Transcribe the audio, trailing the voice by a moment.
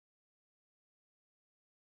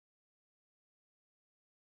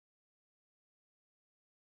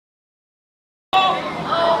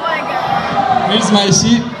Here's my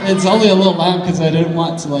sheet. It's only a little loud because I didn't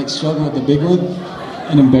want to like struggle with the big one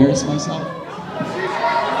and embarrass myself.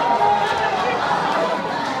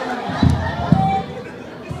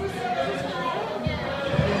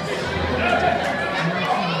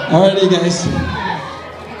 Alrighty, guys.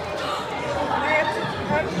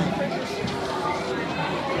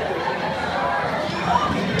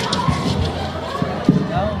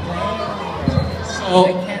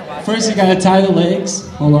 So, first you gotta tie the legs.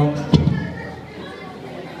 Hold on.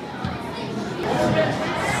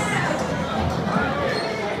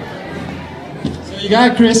 So you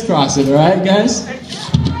gotta crisscross it, alright, guys?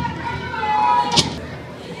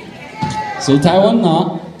 So you tie one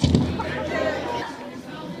knot.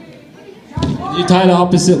 You tie the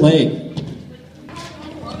opposite leg.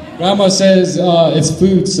 Grandma says it's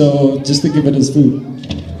food, so just think of it as food.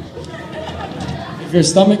 If your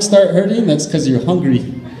stomach starts hurting, that's because you're hungry.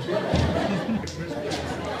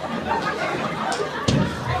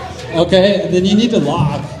 Okay, and then you need to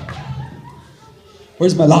lock.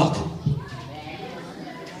 Where's my lock?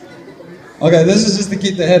 Okay, this is just to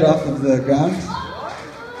keep the head off of the ground.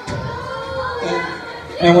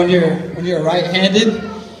 And when you're right-handed,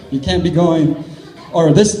 you can't be going,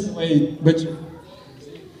 or this way, but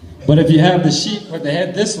if you have the sheet with the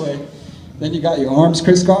head this way, then you got your arms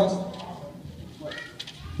crisscrossed.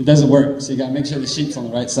 It doesn't work, so you gotta make sure the sheet's on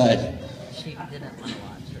the right side.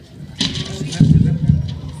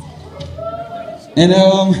 And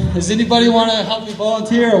does anybody want to help me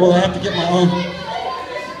volunteer, or will I have to get my own?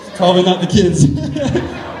 Probably not the kids.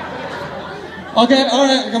 Okay,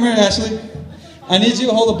 alright, come here, Ashley. I need you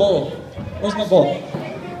to hold a bowl. Where's my bowl?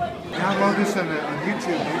 Download this on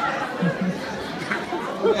YouTube.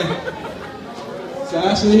 Okay. So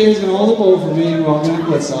Ashley here is going to hold a bowl for me while I'm going to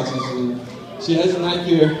put sausage in. She has a knife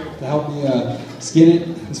here to help me skin it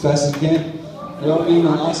as fast as I can. You know what I mean?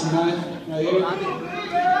 My awesome knife right here.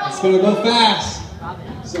 It's going to go fast.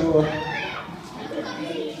 So,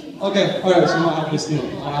 okay, alright, so I'm not helping skin it.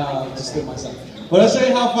 Just do it myself. But I'll show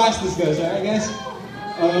you how fast this goes, alright guys?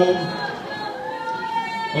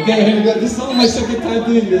 Okay, here we go. This is only my second time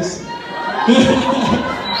doing this.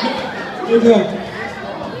 Here we go.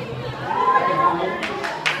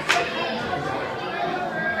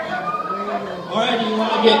 Alright, you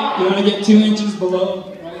want to get 2 inches below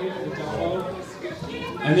right here at the jawbone,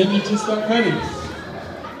 and then you just start cutting.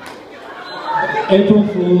 April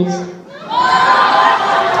Fools.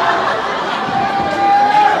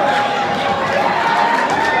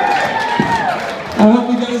 I hope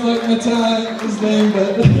you guys like my time, his name,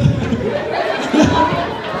 but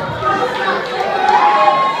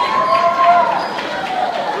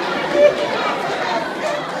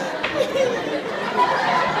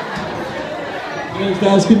Thanks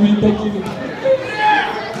guys, good meeting, thank you.